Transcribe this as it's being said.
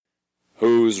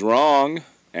Who's wrong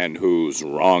and who's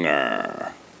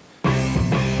wronger? In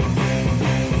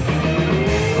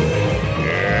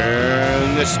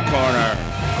this corner,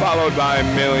 followed by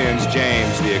millions,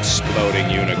 James the Exploding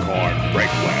Unicorn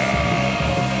Breakwell.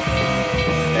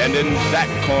 And in that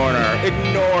corner,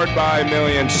 ignored by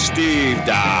millions, Steve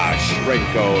Dash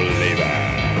Rinko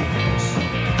Levens.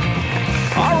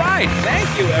 All right, thank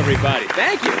you, everybody.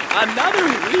 Thank you. Another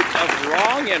week of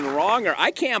Wrong and Wronger. I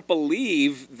can't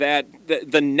believe that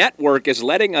the network is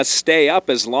letting us stay up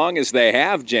as long as they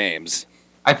have, James.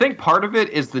 I think part of it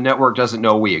is the network doesn't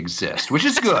know we exist, which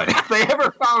is good. If they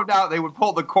ever found out, they would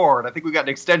pull the cord. I think we got an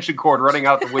extension cord running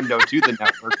out the window to the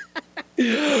network.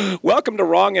 Welcome to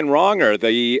Wrong and Wronger,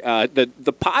 the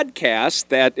podcast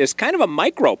that is kind of a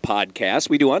micro podcast.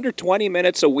 We do under 20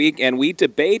 minutes a week, and we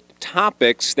debate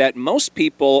topics that most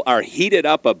people are heated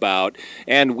up about,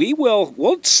 and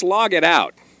we'll slog it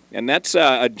out. And that's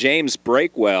a James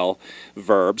Breakwell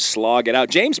verb, slog it out.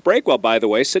 James Breakwell, by the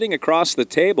way, sitting across the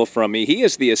table from me, he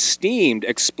is the esteemed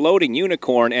Exploding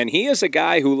Unicorn, and he is a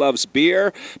guy who loves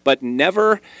beer, but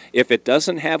never if it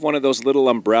doesn't have one of those little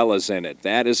umbrellas in it.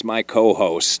 That is my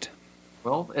co-host.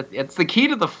 Well, it's the key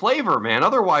to the flavor, man.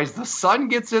 Otherwise, the sun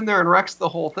gets in there and wrecks the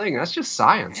whole thing. That's just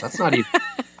science. That's not even...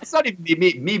 That's not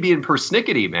even me being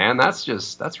persnickety, man.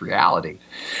 That's reality.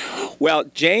 Well,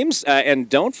 James, and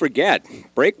don't forget,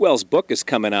 Breakwell's book is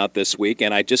coming out this week,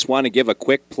 and I just want to give a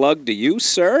quick plug to you,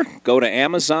 sir. Go to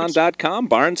Amazon.com,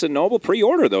 Barnes & Noble,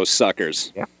 pre-order those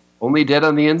suckers. Yeah. Only Dead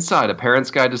on the Inside, A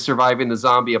Parent's Guide to Surviving the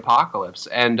Zombie Apocalypse.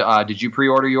 And did you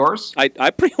pre-order yours?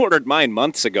 I pre-ordered mine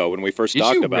months ago when we first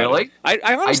talked about really? it.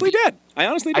 I honestly did.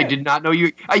 I did not know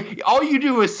you. All you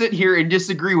do is sit here and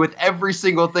disagree with every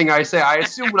single thing I say. I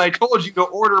assume when I told you to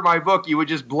order my book, you would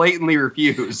just blatantly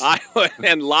refuse. I would,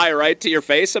 and lie right to your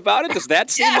face about it? Does that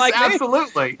seem like me?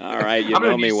 Absolutely. All right, you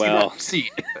know me well.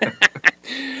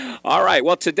 All right,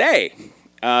 well, today...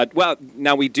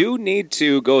 now we do need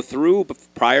to go through,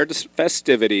 prior to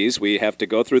festivities, we have to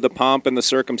go through the pomp and the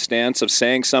circumstance of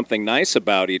saying something nice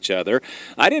about each other.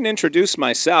 I didn't introduce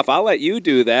myself. I'll let you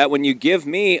do that when you give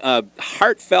me a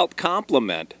heartfelt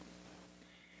compliment.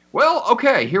 Well,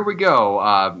 okay, here we go.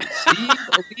 Steve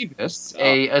Olivas,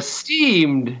 a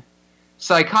esteemed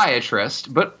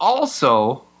psychiatrist, but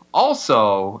also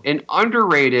an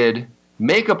underrated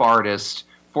makeup artist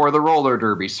for the roller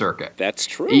derby circuit. That's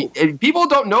true. People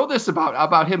don't know this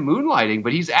about him moonlighting,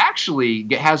 but he's actually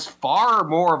has far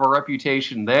more of a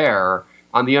reputation there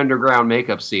on the underground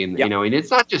makeup scene. Yep. You know, and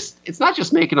it's not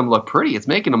just making him look pretty; it's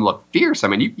making him look fierce. I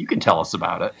mean, you can tell us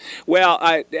about it. Well,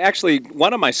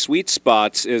 one of my sweet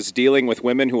spots is dealing with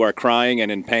women who are crying and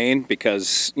in pain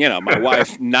because my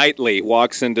wife nightly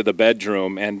walks into the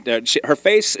bedroom and her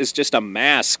face is just a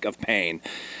mask of pain.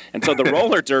 And so the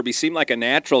roller derby seemed like a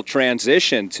natural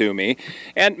transition to me.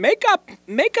 And makeup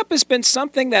has been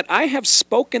something that I have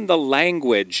spoken the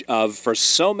language of for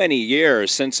so many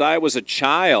years since I was a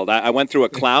child. I went through a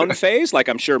clown phase, like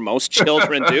I'm sure most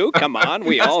children do. Come on,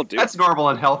 we all do. That's normal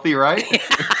and healthy, right?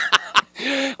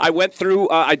 I went through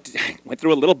a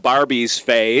little Barbies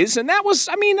phase, and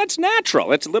that's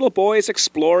natural. It's little boys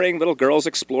exploring, little girls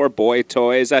explore boy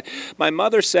toys. My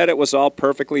mother said it was all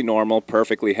perfectly normal,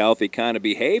 perfectly healthy kind of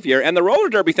behavior. And the roller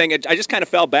derby thing, I just kind of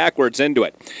fell backwards into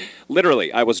it.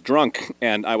 Literally, I was drunk,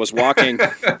 and I was walking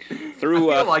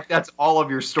through... I feel like that's all of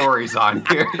your stories on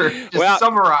here. Just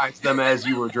summarize them as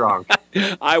you were drunk.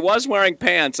 I was wearing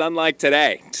pants, unlike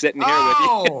today, sitting here with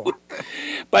you.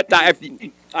 But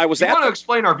I was. You want to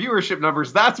explain our viewership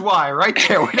numbers? That's why, right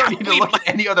there. We don't need to look at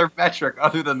any other metric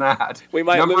other than that. We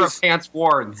might number of pants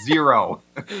worn 0.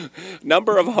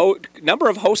 Number of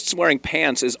hosts wearing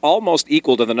pants is almost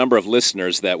equal to the number of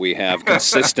listeners that we have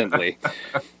consistently.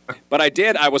 But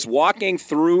I was walking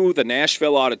through the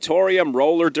Nashville Auditorium.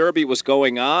 Roller derby was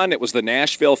going on. It was the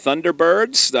Nashville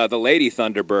Thunderbirds, the Lady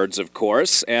Thunderbirds, of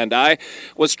course. And I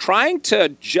was trying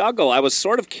to juggle. I was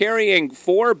sort of carrying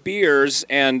 4 beers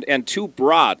and 2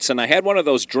 brats. And I had one of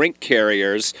those drink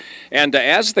carriers. And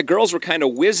as the girls were kind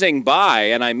of whizzing by,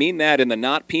 and I mean that in the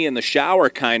not pee in the shower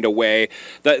kind of way,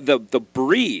 the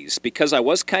breeze, because I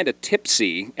was kind of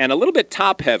tipsy and a little bit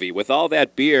top-heavy with all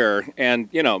that beer and,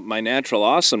 my natural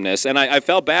awesomeness. And I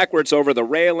fell backwards over the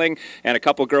railing, and a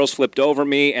couple girls flipped over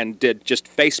me and did just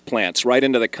face plants right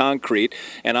into the concrete.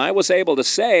 And I was able to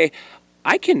say,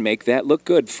 I can make that look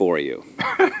good for you.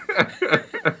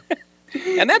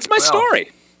 And that's my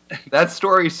story. That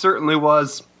story certainly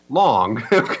was long.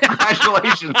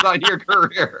 Congratulations on your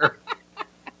career.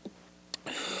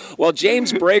 Well,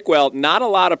 James Breakwell, not a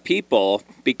lot of people,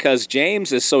 because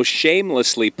James is so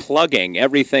shamelessly plugging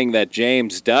everything that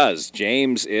James does.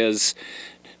 James is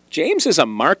James is a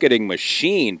marketing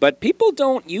machine, but people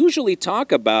don't usually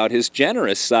talk about his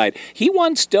generous side. He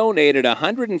once donated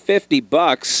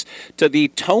 $150 to the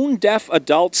Tone Deaf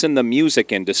Adults in the Music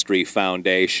Industry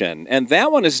Foundation, and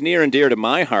that one is near and dear to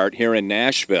my heart here in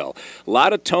Nashville. A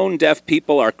lot of tone deaf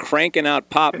people are cranking out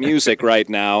pop music right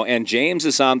now, and James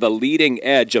is on the leading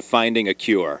edge of finding a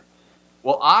cure.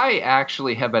 Well, I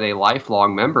actually have been a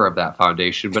lifelong member of that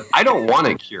foundation, but I don't want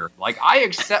a cure. Like, I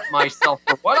accept myself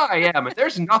for what I am, and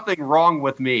there's nothing wrong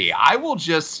with me. I will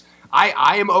just,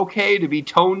 I am okay to be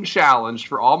tone challenged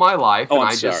for all my life. Oh, and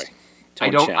I'm sorry. I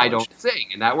don't sing,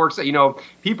 and that works. You know,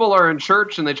 people are in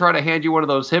church and they try to hand you one of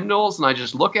those hymnals, and I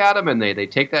just look at them and they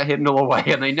take that hymnal away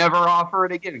and they never offer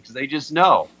it again because they just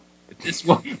know this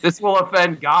will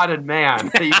offend God and man.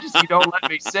 You don't let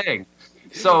me sing.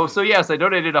 So yes, I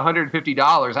donated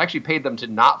 $150. I actually paid them to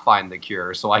not find the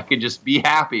cure, so I could just be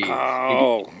happy.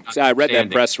 Oh, I read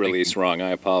that press release wrong. I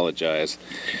apologize.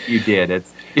 You did.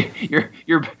 You're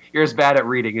as bad at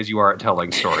reading as you are at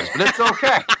telling stories, but it's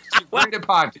okay. We're into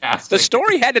podcasting. The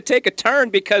story had to take a turn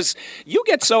because you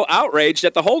get so outraged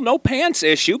at the whole no pants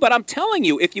issue. But I'm telling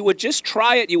you, if you would just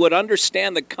try it, you would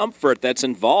understand the comfort that's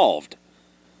involved.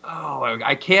 Oh,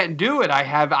 I can't do it. I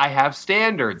have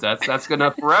standards. That's going to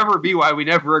forever be why we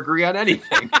never agree on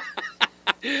anything.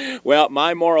 Well,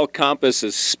 my moral compass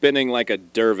is spinning like a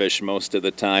dervish most of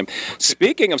the time.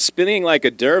 Speaking of spinning like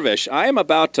a dervish, I am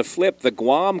about to flip the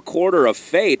Guam quarter of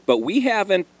fate, but we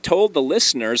haven't told the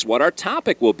listeners what our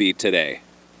topic will be today.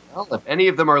 Well, if any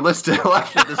of them are listed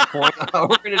left at this point, we're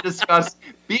going to discuss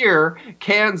beer,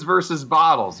 cans versus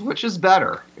bottles, which is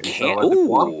better. So the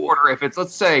Guam quarter, if it's,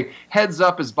 let's say, heads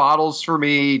up is bottles for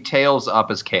me, tails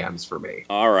up is cans for me.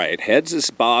 All right, heads is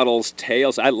bottles,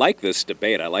 tails. I like this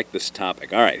debate. I like this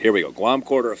topic. All right, here we go. Guam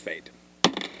quarter of fate.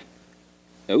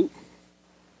 Oh.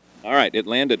 All right, it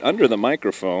landed under the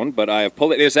microphone, but I have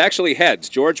pulled it. It is actually heads.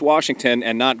 George Washington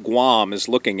and not Guam is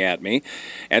looking at me.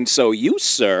 And so you,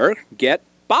 sir, get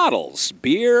bottles,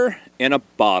 beer in a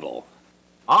bottle.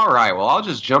 All right, well, I'll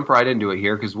just jump right into it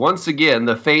here because once again,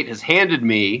 the fate has handed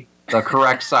me the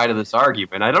correct side of this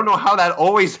argument. I don't know how that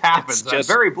always happens. I'm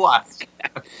very blessed.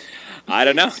 I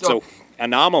don't know. So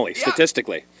anomaly,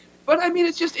 statistically. But I mean,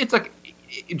 it's like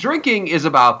drinking is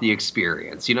about the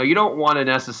experience. You know, you don't want to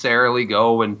necessarily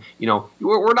go and,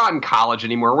 we're not in college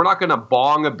anymore. We're not going to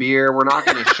bong a beer. We're not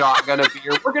going to shotgun a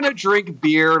beer. We're going to drink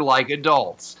beer like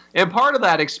adults. And part of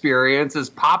that experience is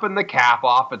popping the cap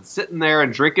off and sitting there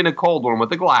and drinking a cold one with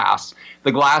a glass.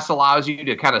 The glass allows you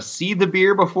to kind of see the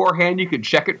beer beforehand. You can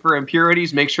check it for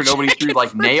impurities, make sure nobody threw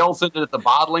nails in it at the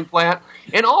bottling plant.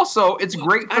 And also, it's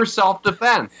great for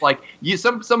self-defense. Like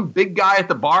some big guy at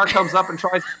the bar comes up and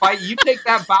tries to fight you. You take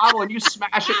that bottle and you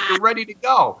smash it and you're ready to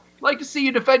go. I'd like to see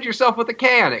you defend yourself with a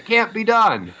can. It can't be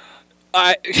done.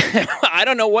 I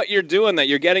don't know what you're doing that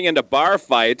you're getting into bar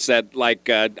fights at I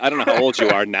don't know how old you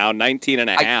are now, 19 and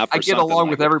a half. I get along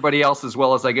with everybody else as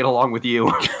well as I get along with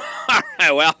you.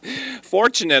 Well,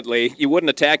 fortunately, you wouldn't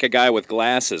attack a guy with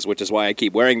glasses, which is why I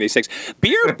keep wearing these things.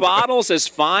 Beer bottles is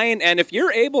fine, and if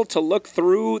you're able to look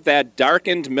through that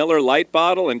darkened Miller Lite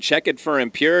bottle and check it for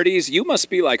impurities, you must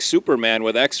be like Superman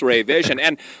with X-ray vision.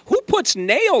 And who puts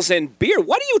nails in beer?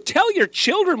 What do you tell your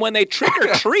children when they trick or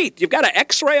treat? You've got to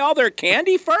X-ray all their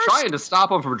candy first? Trying to stop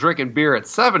them from drinking beer at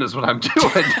 7 is what I'm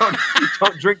doing.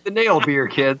 Don't drink the nail beer,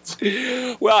 kids.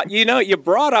 Well, you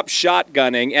brought up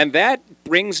shotgunning, and that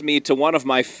brings me to one of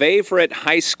my favorite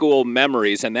high school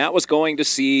memories, and that was going to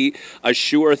see A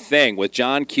Sure Thing with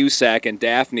John Cusack and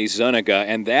Daphne Zuniga,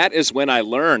 and that is when I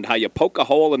learned how you poke a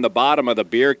hole in the bottom of the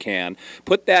beer can,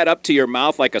 put that up to your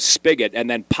mouth like a spigot, and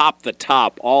then pop the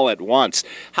top all at once.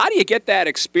 How do you get that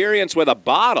experience with a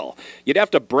bottle? You'd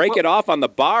have to break it off on the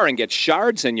bar and get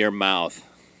shards in your mouth.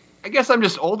 I guess I'm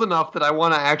just old enough that I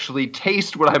want to actually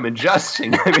taste what I'm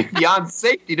ingesting. I mean, beyond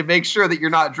safety to make sure that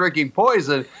you're not drinking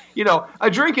poison. I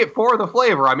drink it for the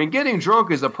flavor. I mean, getting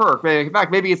drunk is a perk. In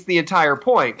fact, maybe it's the entire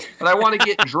point. But I want to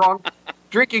get drunk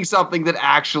drinking something that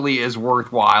actually is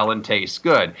worthwhile and tastes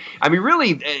good. I mean,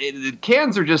 really,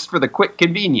 cans are just for the quick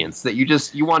convenience that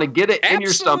you want to get it in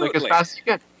your stomach as fast as you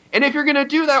can. And if you're going to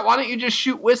do that, why don't you just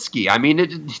shoot whiskey? I mean,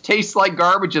 it tastes like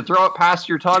garbage. You throw it past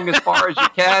your tongue as far as you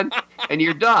can, and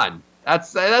you're done.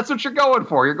 That's what you're going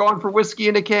for. You're going for whiskey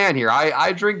in a can here.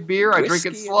 I drink beer. I drink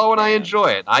it slow, and I enjoy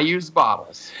it. I use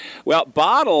bottles. Well,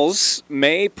 bottles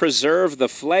may preserve the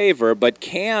flavor, but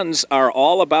cans are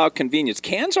all about convenience.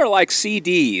 Cans are like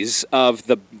CDs of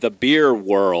the beer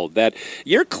world, that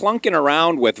you're clunking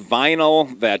around with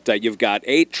vinyl, that you've got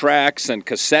 8 tracks and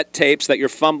cassette tapes that you're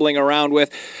fumbling around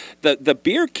with. The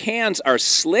beer cans are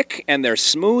slick and they're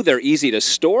smooth. They're easy to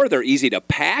store. They're easy to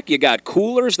pack. You got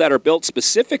coolers that are built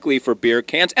specifically for beer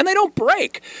cans, and they don't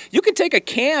break. You can take a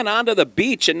can onto the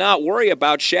beach and not worry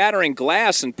about shattering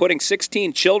glass and putting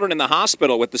 16 children in the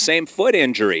hospital with the same foot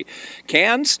injury.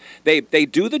 Cans, they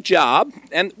do the job,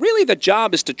 and really the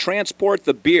job is to transport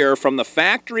the beer from the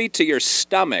factory to your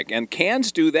stomach, and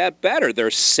cans do that better. They're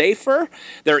safer.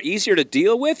 They're easier to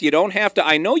deal with. You don't have to.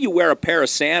 I know you wear a pair of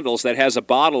sandals that has a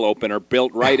bottle opener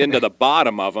built right into the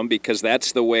bottom of them because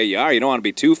that's the way you are. You don't want to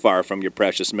be too far from your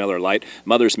precious Miller Lite,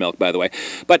 mother's milk, by the way.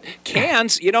 But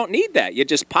cans, you don't need that. You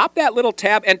just pop that little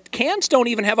tab, and cans don't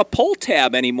even have a pull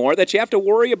tab anymore that you have to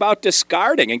worry about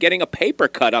discarding and getting a paper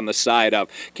cut on the side of.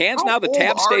 Cans now, the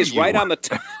tab stays right on the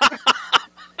top.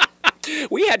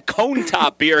 We had cone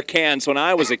top beer cans when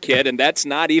I was a kid, and that's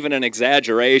not even an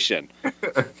exaggeration.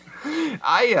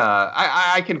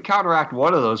 I can counteract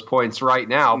one of those points right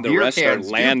now. The beer rest cans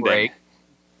are landing. do break.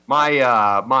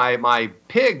 My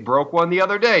pig broke one the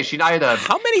other day. I had a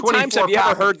How many times have you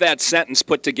ever heard that sentence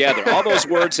put together? All those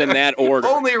words in that order.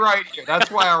 Only right here. That's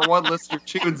why our one listener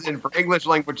tunes in for English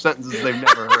language sentences they've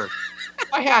never heard.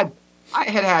 I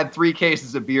had 3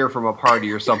 cases of beer from a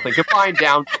party or something, combined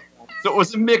down. So it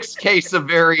was a mixed case of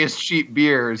various cheap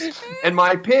beers. And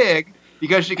my pig,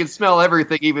 because she can smell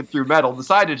everything even through metal,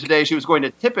 decided today she was going to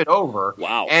tip it over.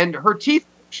 Wow. And her teeth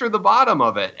punctured the bottom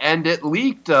of it, and it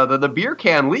leaked. The beer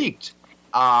can leaked.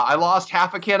 I lost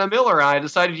half a can of Miller, and I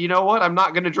decided, you know what? I'm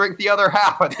not going to drink the other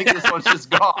half. I think this one's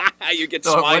just gone. You get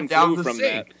so swine flu from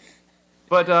sink. that.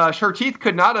 But her teeth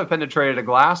could not have penetrated a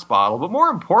glass bottle. But more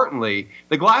importantly,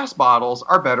 the glass bottles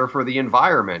are better for the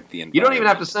environment. You don't even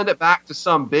have to send it back to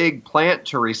some big plant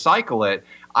to recycle it.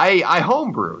 I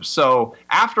homebrew. So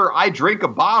after I drink a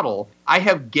bottle, I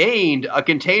have gained a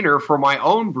container for my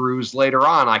own brews later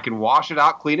on. I can wash it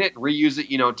out, clean it, and reuse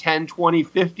it, 10, 20,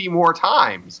 50 more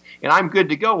times. And I'm good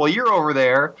to go. Well, you're over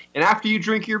there, and after you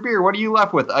drink your beer, what are you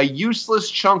left with? A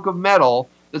useless chunk of metal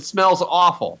that smells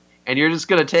awful. And you're just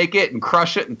going to take it and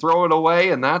crush it and throw it away,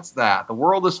 and that's that. The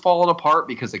world is falling apart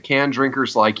because of can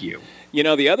drinkers like you.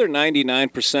 The other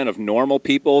 99% of normal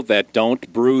people that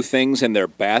don't brew things in their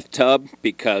bathtub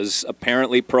because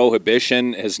apparently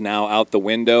prohibition is now out the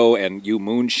window and you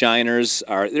moonshiners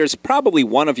there's probably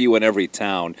one of you in every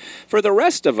town. For the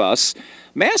rest of us,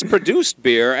 mass-produced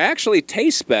beer actually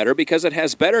tastes better because it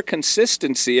has better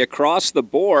consistency across the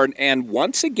board. And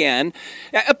once again,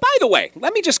 by the way,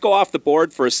 let me just go off the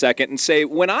board for a second and say,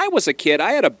 when I was a kid,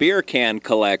 I had a beer can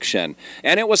collection,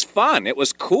 and it was fun. It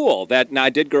was cool. Now, I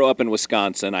did grow up in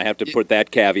Wisconsin. I have to put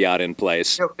that caveat in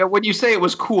place. When you say it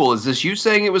was cool, is this you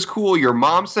saying it was cool, your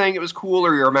mom saying it was cool,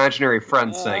 or your imaginary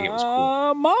friends saying it was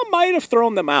cool? Mom might have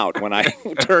thrown them out when I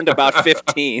turned about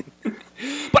 15.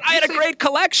 But I had a great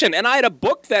collection, and I had a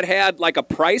book that had like a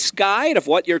price guide of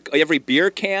what every beer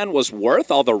can was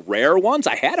worth, all the rare ones.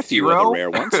 I had a few of the rare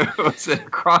ones. Was it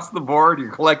across the board?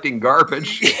 You're collecting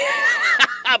garbage.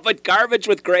 But garbage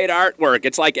with great artwork.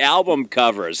 It's like album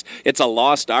covers. It's a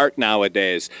lost art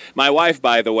nowadays. My wife,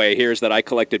 by the way, hears that I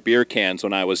collected beer cans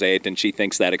when I was 8, and she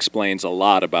thinks that explains a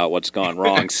lot about what's gone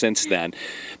wrong since then.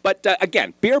 But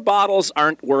again, beer bottles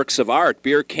aren't works of art.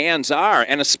 Beer cans are.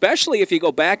 And especially if you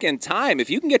go back in time, if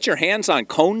you can get your hands on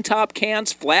cone top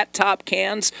cans, flat top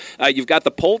cans, you've got the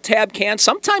pull tab cans.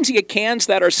 Sometimes you get cans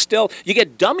that are you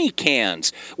get dummy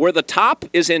cans where the top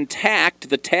is intact,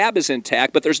 the tab is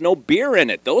intact, but there's no beer in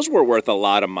it. Those were worth a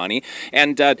lot of money.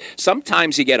 And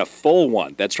sometimes you get a full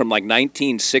one that's from like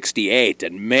 1968.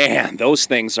 And man, those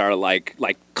things are like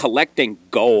collecting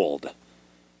gold.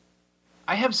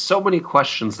 I have so many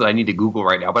questions that I need to Google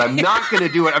right now, but I'm not going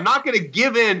to do it. I'm not going to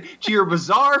give in to your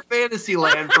bizarre fantasy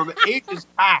land from ages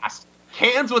past.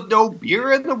 Cans with no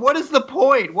beer in them? What is the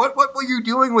point? What were you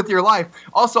doing with your life?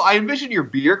 Also, I envision your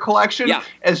beer collection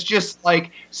as just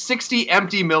like 60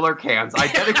 empty Miller cans,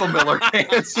 identical Miller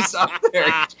cans just up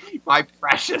there. My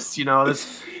precious,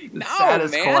 this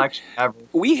saddest collection ever.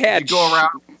 We had... You go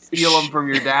around and steal them from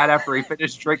your dad after he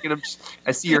finished drinking them.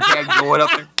 I see your hand going up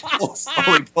there,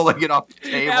 slowly pulling it off the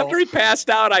table. After he passed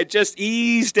out, I just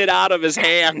eased it out of his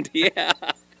hand. Yeah.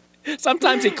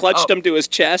 Sometimes he clutched them to his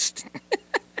chest.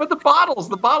 But the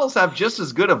bottles have just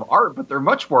as good of art, but they're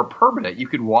much more permanent. You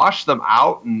could wash them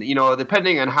out, and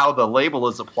depending on how the label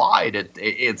is applied,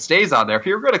 it stays on there. If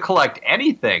you're going to collect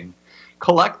anything,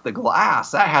 collect the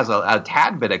glass. That has a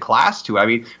tad bit of class to it. I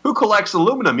mean, who collects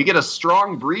aluminum? You get a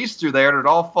strong breeze through there and it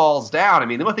all falls down. I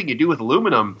mean, the one thing you do with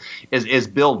aluminum is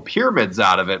build pyramids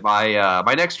out of it.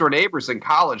 My next door neighbors in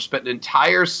college spent an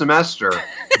entire semester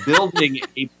building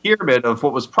a pyramid of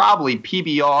what was probably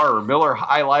PBR or Miller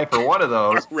High Life or one of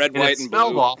those. Red, white, and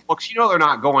blue. Awful. Because they're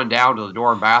not going down to the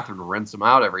door and bathroom to rinse them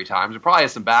out every time. There probably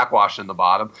has some backwash in the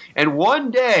bottom. And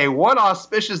one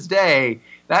auspicious day,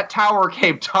 that tower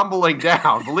came tumbling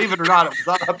down. Believe it or not, it was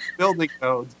not up to building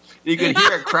codes. You could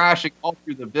hear it crashing all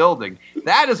through the building.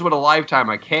 That is what a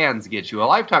lifetime of cans gets you. A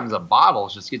lifetime of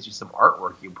bottles just gets you some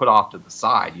artwork you can put off to the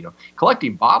side.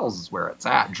 Collecting bottles is where it's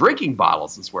at. Drinking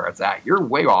bottles is where it's at. You're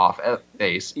way off at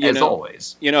base,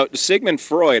 always. Sigmund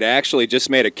Freud actually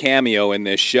just made a cameo in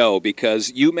this show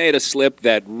because you made a slip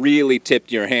that really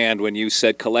tipped your hand when you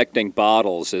said collecting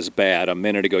bottles is bad a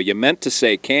minute ago. You meant to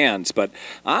say cans, but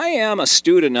I am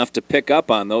astute enough to pick up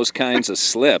on those kinds of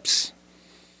slips.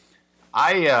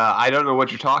 I don't know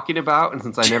what you're talking about, and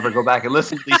since I never go back and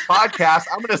listen to these podcasts,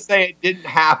 I'm going to say it didn't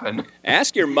happen.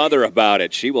 Ask your mother about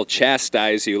it. She will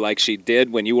chastise you like she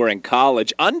did when you were in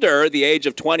college under the age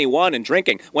of 21 and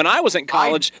drinking. When I was in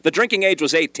college, the drinking age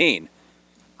was 18.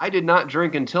 I did not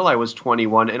drink until I was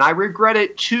 21, and I regret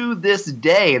it to this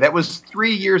day. That was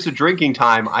 3 years of drinking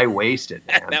time I wasted,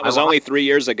 man. That was only 3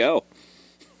 years ago.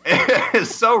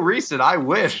 It's so recent. I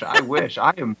wish.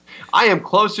 I am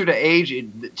closer to age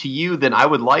to you than I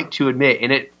would like to admit,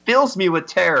 and it fills me with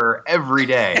terror every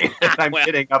day that I'm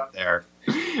getting up there.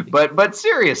 But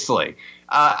seriously,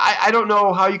 I don't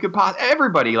know how you could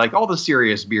everybody, like all the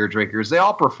serious beer drinkers, they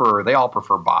all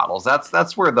prefer bottles.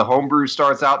 That's where the homebrew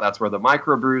starts out. That's where the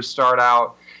microbrews start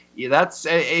out. Yeah, that's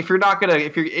if you're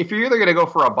either gonna go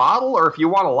for a bottle or if you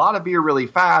want a lot of beer really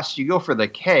fast, you go for the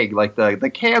keg. Like the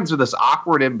cans are this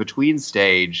awkward in between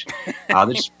stage.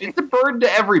 It's a burden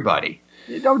to everybody.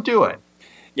 Don't do it.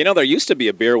 There used to be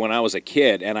a beer when I was a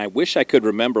kid, and I wish I could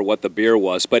remember what the beer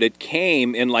was, but it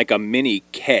came in like a mini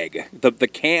keg. The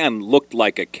can looked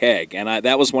like a keg, and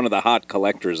that was one of the hot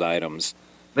collector's items.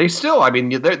 They still,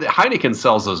 Heineken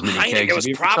sells those mini kegs. It was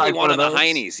probably one of the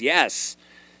Heinies, yes.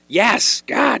 Yes,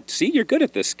 God. See, you're good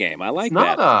at this game. I like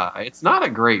that. It's not a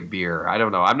great beer. I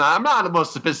don't know. I'm not the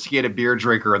most sophisticated beer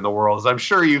drinker in the world, as I'm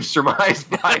sure you've surmised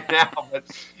by now. But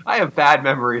I have bad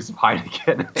memories of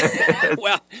Heineken.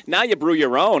 Well, now you brew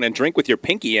your own and drink with your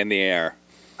pinky in the air.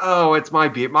 Oh, it's my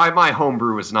beer. My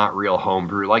homebrew is not real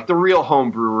homebrew. Like the real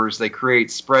homebrewers, they create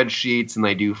spreadsheets and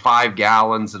they do 5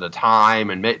 gallons at a time,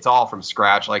 and it's all from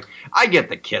scratch. Like I get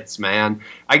the kits, man.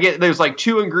 There's like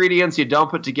 2 ingredients. You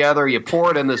dump it together, you pour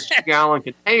it in this 2-gallon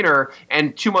container,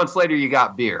 and 2 months later you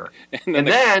got beer. And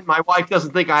then my wife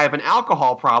doesn't think I have an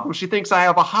alcohol problem. She thinks I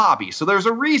have a hobby. So there's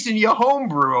a reason you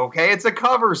homebrew. Okay, it's a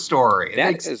cover story.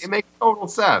 It makes total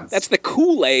sense. That's the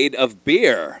Kool-Aid of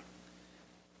beer.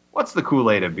 What's the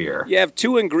Kool-Aid of beer? You have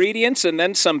 2 ingredients, and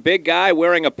then some big guy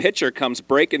wearing a pitcher comes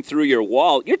breaking through your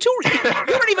wall. You don't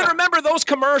even remember those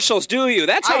commercials, do you?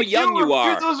 That's how young you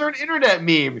are. Those are an internet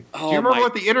meme. Do you remember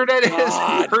what the internet is?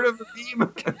 Have you heard of the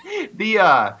meme?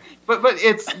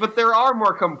 But there are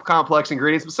more complex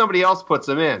ingredients, but somebody else puts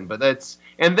them in.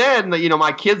 And then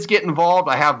my kids get involved.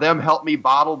 I have them help me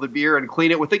bottle the beer and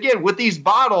clean it with these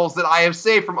bottles that I have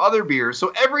saved from other beers.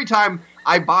 So every time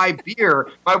I buy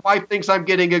beer, my wife thinks I'm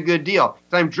getting a good deal.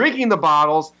 So I'm drinking the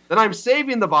bottles, then I'm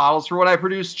saving the bottles for when I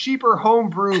produce cheaper home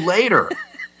brew later.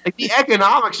 Like the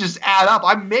economics just add up.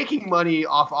 I'm making money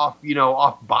off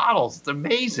bottles. It's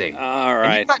amazing. All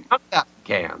right. And you got that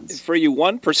cans. For you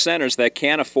 1%ers that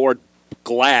can't afford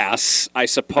glass, I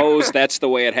suppose that's the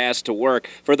way it has to work.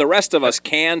 For the rest of us,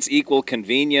 cans equal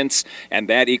convenience, and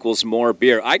that equals more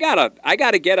beer. I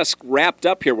gotta get us wrapped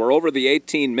up here. We're over the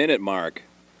 18-minute mark.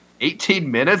 18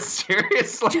 minutes?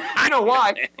 Seriously? You know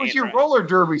why? It was your roller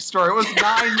derby story. It was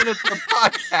 9 minutes of the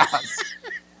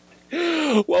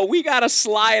podcast. Well, we got to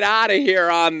slide out of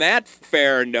here on that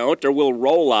fair note, or we'll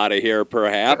roll out of here,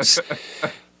 perhaps.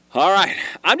 All right.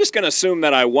 I'm just going to assume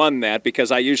that I won that because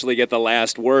I usually get the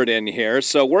last word in here.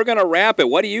 So we're going to wrap it.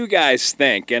 What do you guys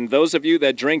think? And those of you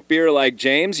that drink beer like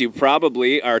James, you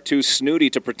probably are too snooty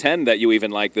to pretend that you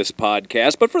even like this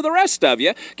podcast. But for the rest of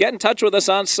you, get in touch with us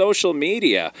on social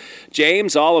media.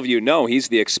 James, all of you know he's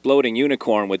the exploding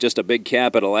unicorn with just a big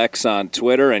capital X on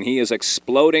Twitter, and he is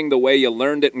exploding the way you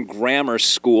learned it in grammar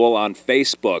school on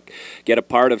Facebook.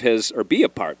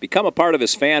 Become a part of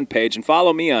his fan page, and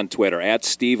follow me on Twitter at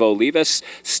Steve Olivas.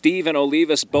 Steve and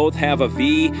Olivas both have a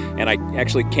V, and I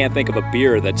actually can't think of a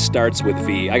beer that starts with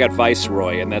V. I got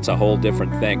Viceroy, and that's a whole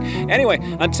different thing. Anyway,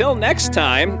 until next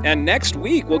time, and next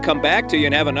week we'll come back to you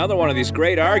and have another one of these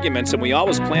great arguments, and we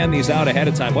always plan these out ahead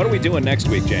of time. What are we doing next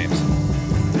week, James?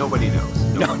 Nobody knows.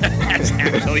 No, that's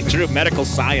actually true. Medical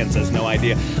science has no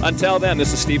idea. Until then,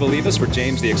 this is Steve Olivas for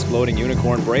James the Exploding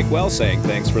Unicorn Breakwell saying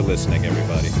thanks for listening,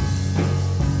 everybody.